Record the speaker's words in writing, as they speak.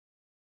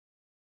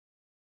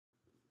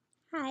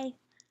Hi,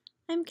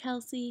 I'm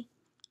Kelsey.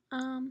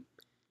 Um,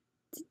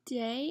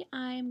 Today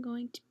I'm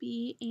going to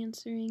be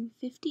answering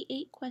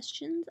 58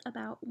 questions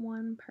about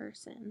one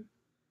person.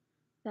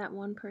 That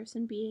one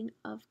person being,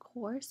 of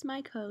course,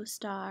 my co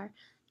star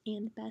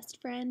and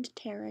best friend,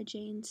 Tara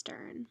Jane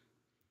Stern.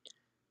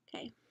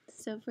 Okay,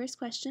 so first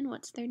question,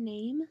 what's their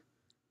name?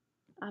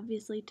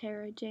 Obviously,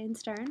 Tara Jane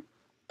Stern.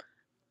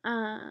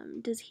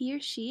 Does he or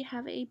she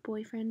have a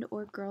boyfriend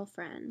or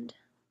girlfriend?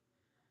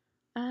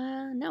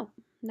 No,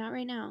 not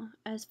right now.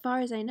 As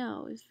far as I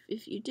know,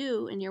 if you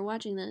do and you're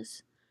watching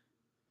this,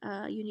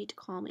 you need to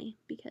call me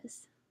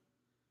because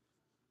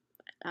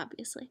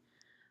obviously.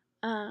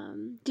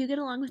 Do you get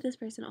along with this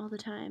person all the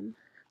time?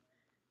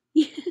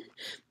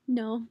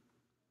 No.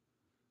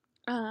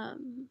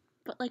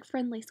 But like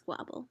friendly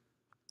squabble.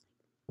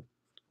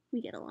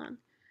 We get along.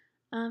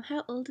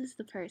 How old is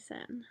the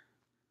person?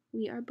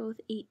 We are both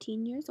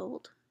 18 years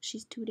old.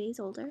 She's 2 days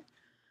older.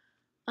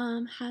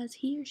 Has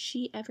he or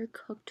she ever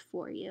cooked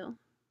for you?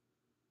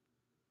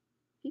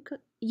 You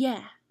cook?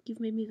 Yeah, you've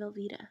made me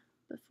Velveeta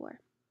before.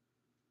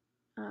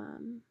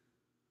 Um,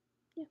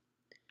 yeah.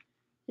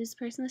 Is this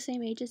person the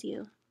same age as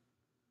you?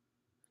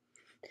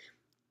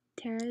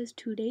 Tara is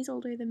 2 days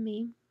older than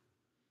me.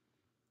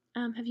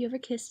 Have you ever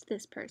kissed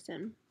this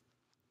person?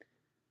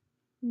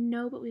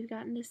 No, but we've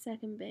gotten to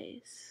second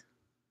base.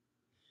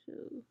 So,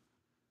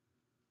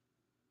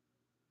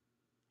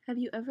 have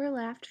you ever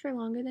laughed for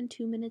longer than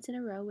 2 minutes in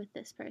a row with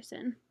this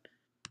person?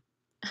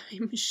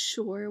 I'm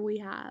sure we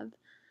have.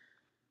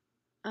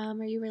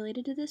 Are you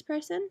related to this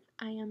person?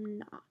 I am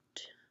not.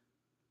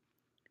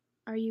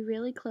 Are you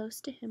really close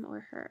to him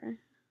or her?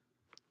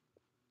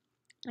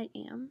 I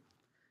am.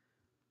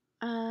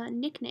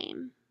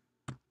 Nickname.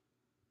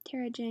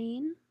 Tara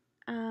Jane.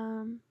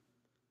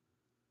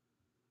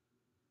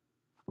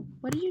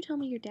 What did you tell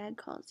me your dad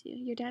calls you?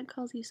 Your dad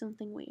calls you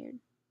something weird.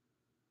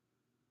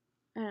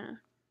 I don't know.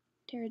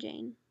 Tara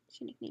Jane. It's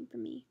your nickname for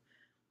me.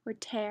 Or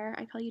Tare.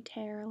 I call you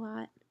Tare a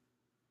lot.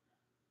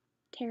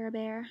 Tara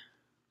Bear.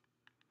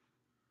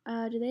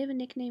 Do they have a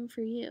nickname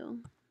for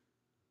you?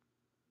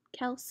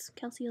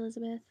 Kelsey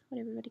Elizabeth, what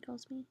everybody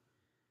calls me.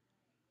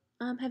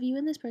 Have you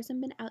and this person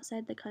been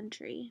outside the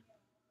country?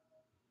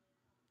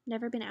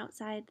 Never been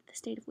outside the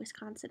state of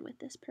Wisconsin with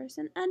this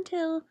person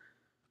until,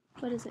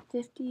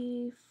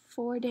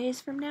 54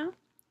 days from now?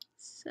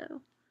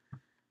 So,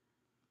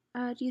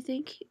 do you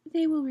think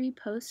they will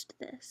repost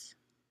this?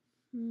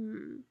 I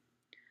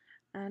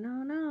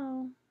don't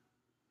know.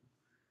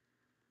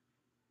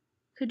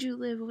 Could you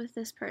live with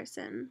this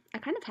person? I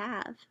kind of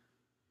have.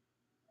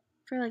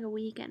 For like a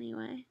week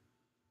anyway.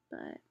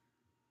 But,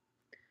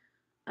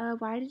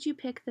 why did you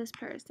pick this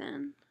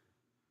person?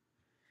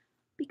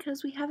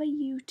 Because we have a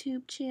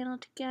YouTube channel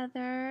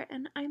together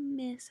and I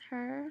miss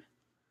her.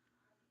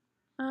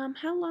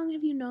 How long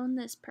have you known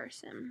this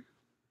person?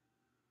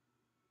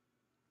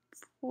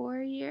 4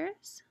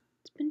 years?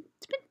 It's been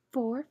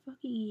 4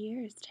 fucking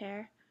years,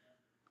 Tara.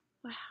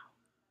 Wow.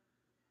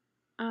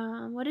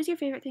 What is your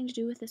favorite thing to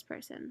do with this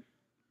person?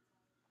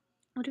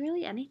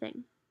 Literally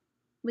anything.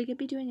 We could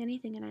be doing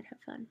anything and I'd have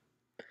fun.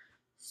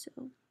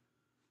 So,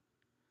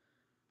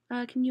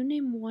 can you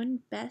name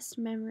one best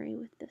memory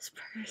with this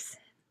person?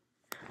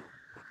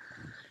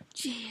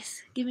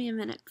 Jeez, give me a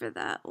minute for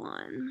that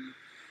one.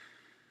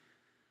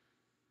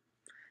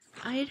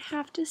 I'd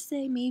have to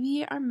say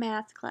maybe our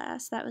math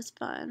class. That was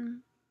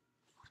fun.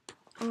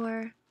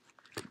 Or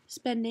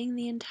spending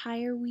the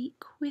entire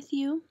week with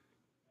you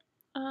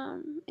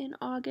in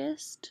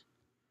August.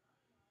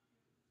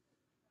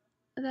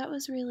 That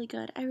was really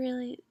good.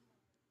 I'd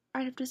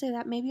have to say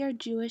that. Maybe our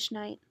Jewish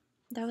night.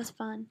 That was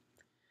fun.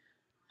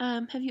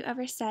 Have you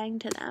ever sang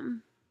to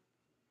them?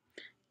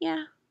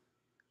 Yeah.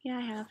 Yeah,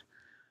 I have.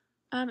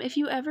 If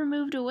you ever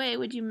moved away,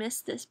 would you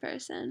miss this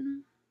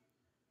person?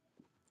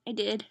 I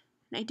did.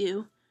 And I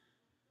do.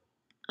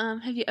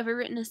 Have you ever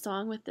written a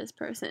song with this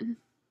person?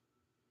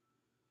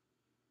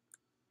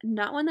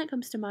 Not one that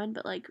comes to mind,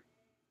 but like,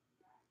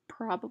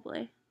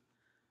 probably.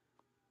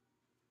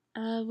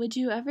 Would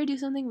you ever do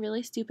something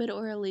really stupid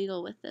or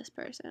illegal with this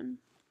person?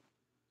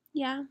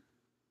 Yeah.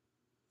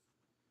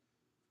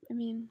 I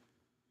mean,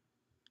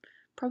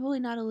 probably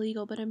not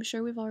illegal, but I'm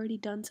sure we've already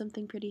done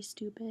something pretty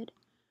stupid.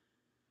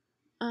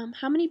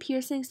 How many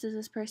piercings does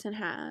this person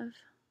have?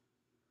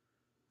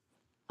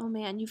 Oh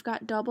man, you've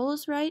got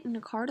doubles, right? And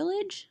a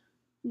cartilage?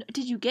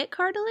 Did you get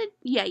cartilage?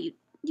 Yeah, you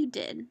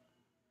did.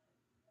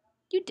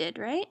 You did,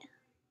 right?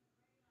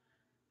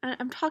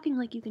 I'm talking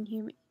like you can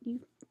hear me.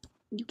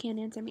 You can't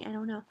answer me. I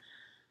don't know.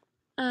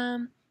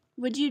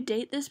 Would you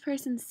date this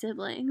person's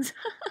siblings?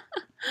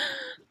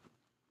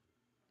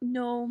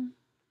 No.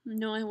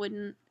 No, I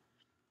wouldn't.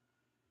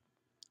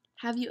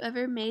 Have you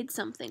ever made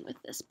something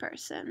with this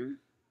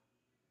person?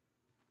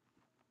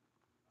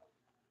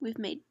 We've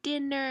made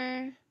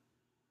dinner,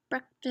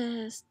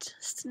 breakfast,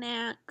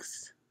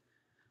 snacks.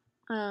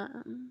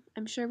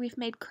 I'm sure we've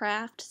made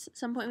crafts. At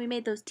some point we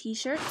made those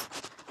t-shirts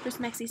for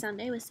Smexy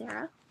Sunday with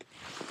Sarah.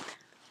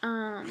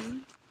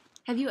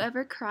 Have you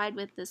ever cried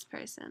with this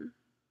person?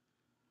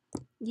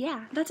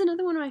 Yeah, that's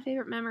another one of my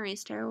favorite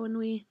memories, Tara, when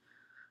we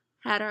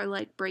had our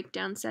like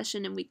breakdown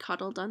session and we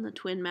cuddled on the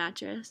twin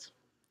mattress.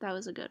 That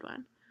was a good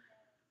one.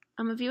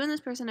 Have you and this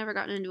person ever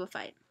gotten into a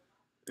fight?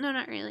 No,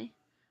 not really.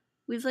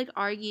 We've like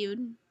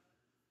argued,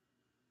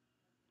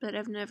 but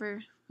we've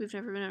never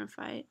been in a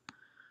fight.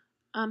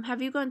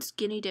 Have you gone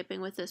skinny dipping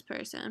with this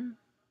person?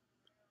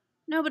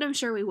 No, but I'm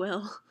sure we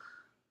will.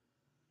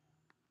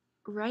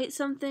 Write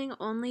something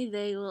only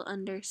they will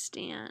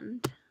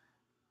understand.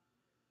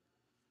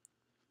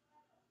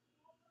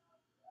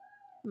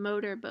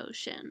 Motor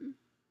motion.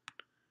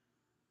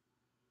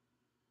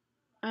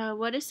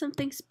 What is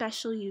something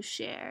special you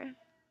share?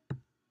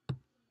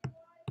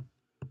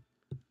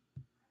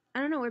 I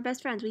don't know, we're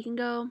best friends. We can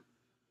go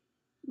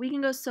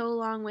so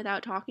long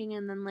without talking,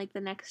 and then like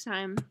the next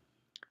time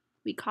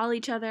we call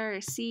each other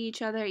or see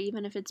each other,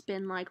 even if it's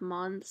been like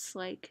months,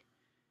 like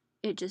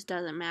it just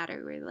doesn't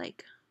matter.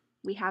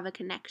 We have a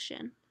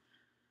connection.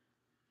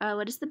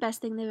 What is the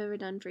best thing they've ever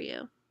done for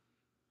you?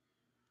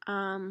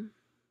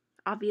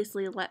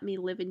 Obviously let me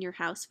live in your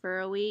house for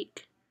a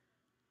week.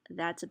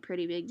 That's a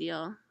pretty big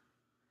deal.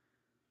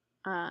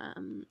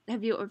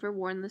 Have you ever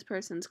worn this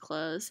person's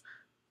clothes?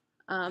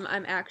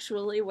 I'm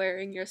actually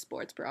wearing your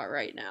sports bra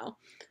right now.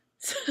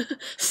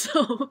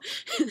 So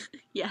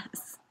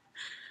yes.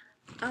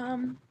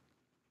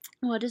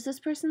 What is this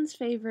person's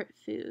favorite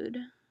food?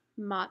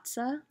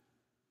 Matzah.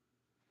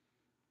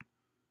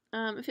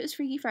 If it was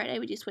Freaky Friday,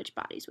 would you switch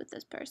bodies with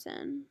this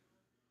person?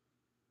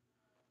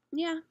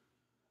 Yeah.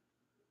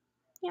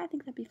 Yeah, I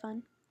think that'd be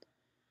fun.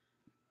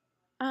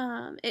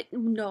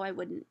 No, I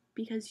wouldn't,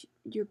 because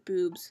your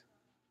boobs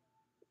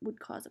would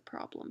cause a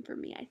problem for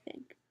me, I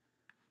think.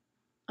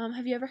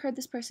 Have you ever heard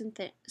this person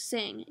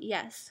sing?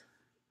 Yes,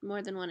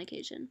 more than one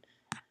occasion.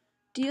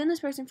 Do you and this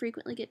person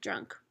frequently get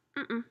drunk?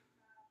 Mm-mm.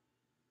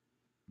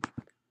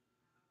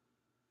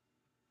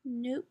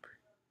 Nope.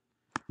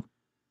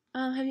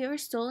 Have you ever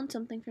stolen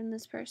something from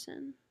this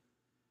person?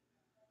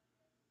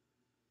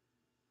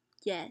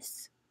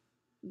 Yes.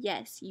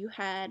 Yes, you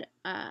had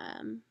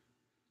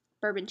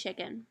bourbon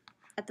chicken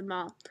at the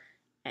mall,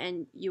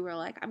 and you were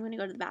like, I'm gonna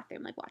go to the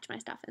bathroom, like watch my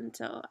stuff, and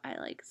so I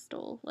like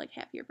stole like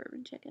half your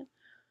bourbon chicken.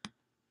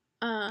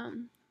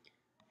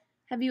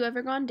 Have you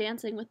ever gone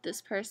dancing with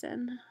this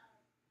person?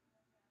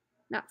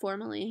 Not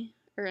formally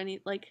or any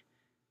like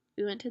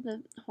we went to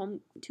the home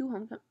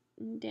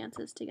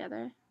dances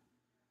together.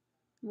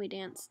 We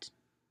danced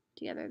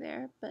together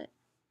there, but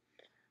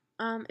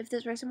if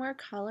this person were a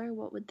color,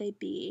 what would they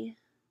be?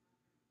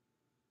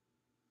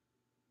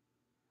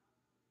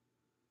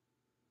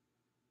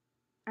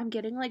 I'm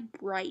getting like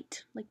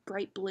bright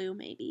blue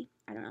maybe.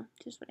 I don't know,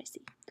 just what I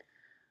see.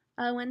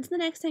 When's the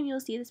next time you'll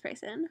see this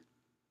person?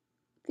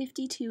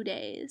 52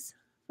 days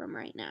from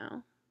right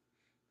now.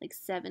 Like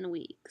 7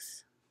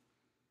 weeks.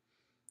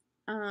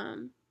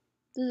 Does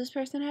this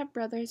person have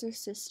brothers or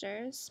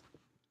sisters?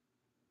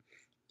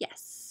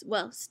 Yes.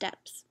 Well,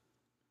 steps.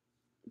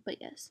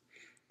 But yes.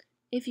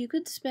 If you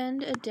could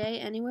spend a day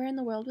anywhere in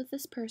the world with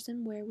this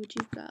person, where would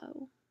you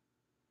go?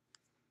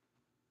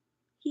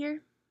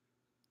 Here.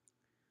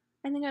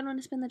 I think I'd want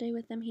to spend the day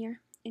with them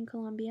here in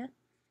Columbia.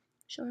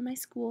 Show her my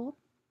school.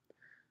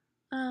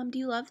 Do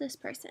you love this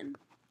person?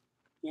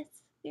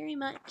 Yes, very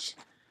much.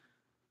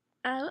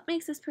 What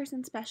makes this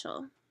person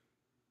special?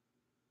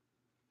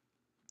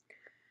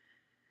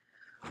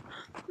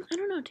 I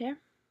don't know, Tara.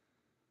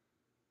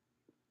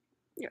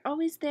 You're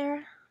always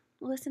there.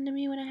 Listen to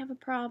me when I have a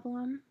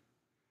problem.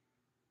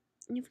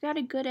 You've got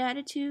a good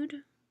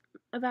attitude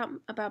about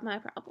my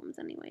problems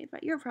anyway.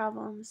 About your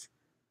problems,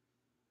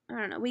 I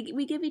don't know.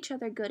 We give each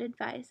other good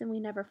advice and we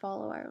never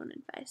follow our own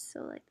advice.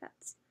 So like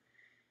that's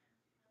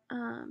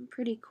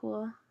pretty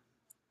cool.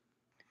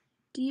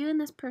 Do you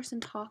and this person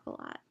talk a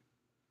lot?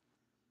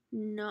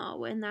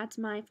 No, and that's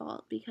my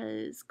fault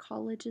because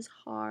college is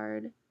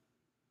hard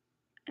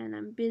and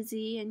I'm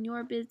busy and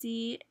you're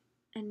busy,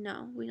 and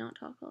no, we don't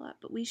talk a lot,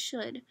 but we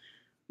should.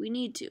 We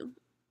need to.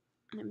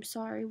 And I'm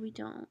sorry we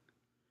don't.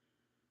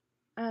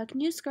 Can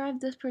you describe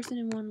this person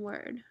in one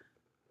word?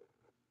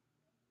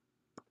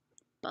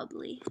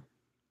 Bubbly.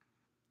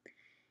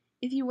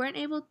 If you were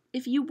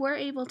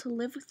able to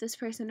live with this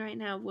person right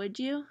now, would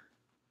you?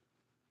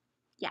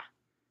 Yeah.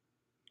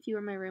 If you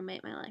were my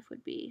roommate, my life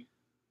would be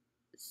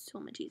so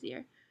much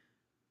easier.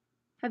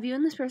 Have you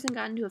and this person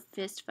gotten into a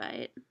fist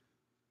fight?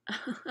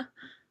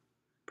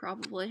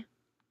 Probably.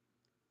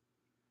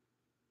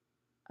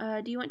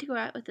 Do you want to go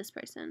out with this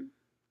person?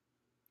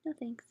 No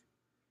thanks.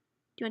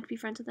 Do you want to be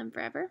friends with them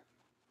forever?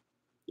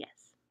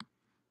 Yes. Have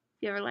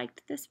you ever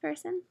liked this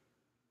person?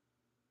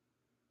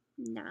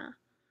 Nah.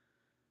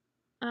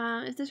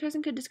 If this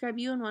person could describe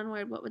you in one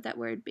word, what would that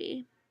word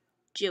be?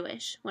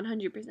 Jewish.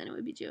 100% it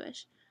would be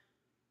Jewish.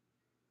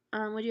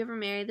 Would you ever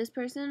marry this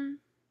person?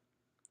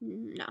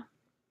 No.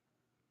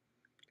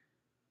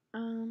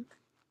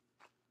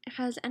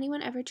 Has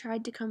anyone ever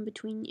tried to come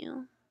between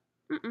you?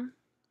 Mm-mm.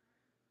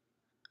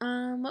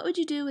 What would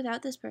you do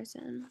without this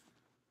person?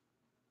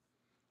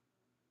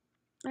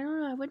 I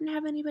don't know. I wouldn't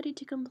have anybody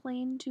to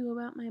complain to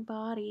about my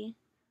body.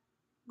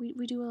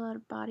 we do a lot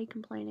of body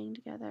complaining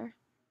together.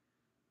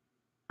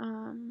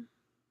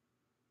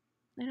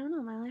 I don't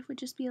know, my life would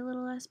just be a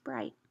little less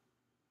bright.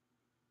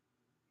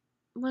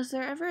 Was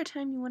there ever a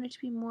time you wanted to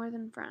be more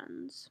than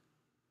friends?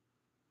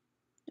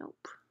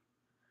 Nope.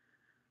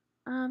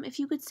 If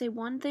you could say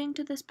one thing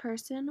to this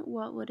person,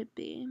 what would it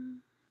be?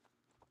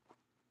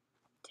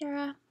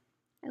 Tara,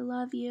 I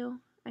love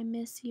you. I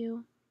miss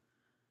you.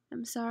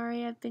 I'm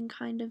sorry I've been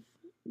kind of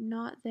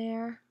not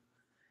there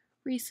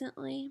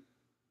recently.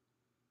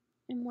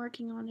 I'm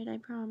working on it, I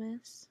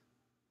promise.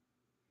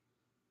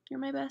 You're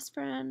my best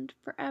friend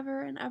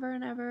forever and ever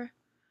and ever.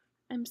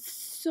 I'm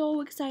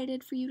so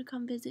excited for you to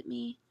come visit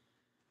me.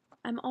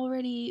 I'm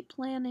already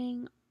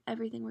planning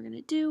everything we're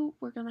gonna do.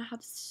 We're gonna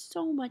have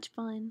so much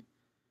fun.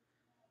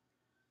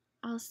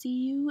 I'll see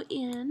you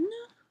in,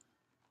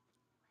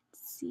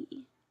 let's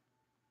see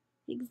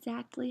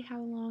exactly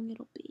how long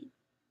it'll be.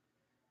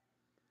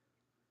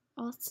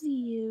 I'll see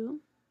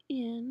you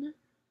in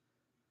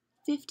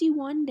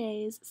 51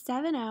 days,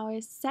 7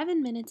 hours,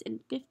 7 minutes, and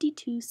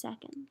 52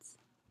 seconds.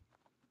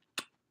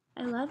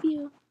 I love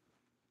you.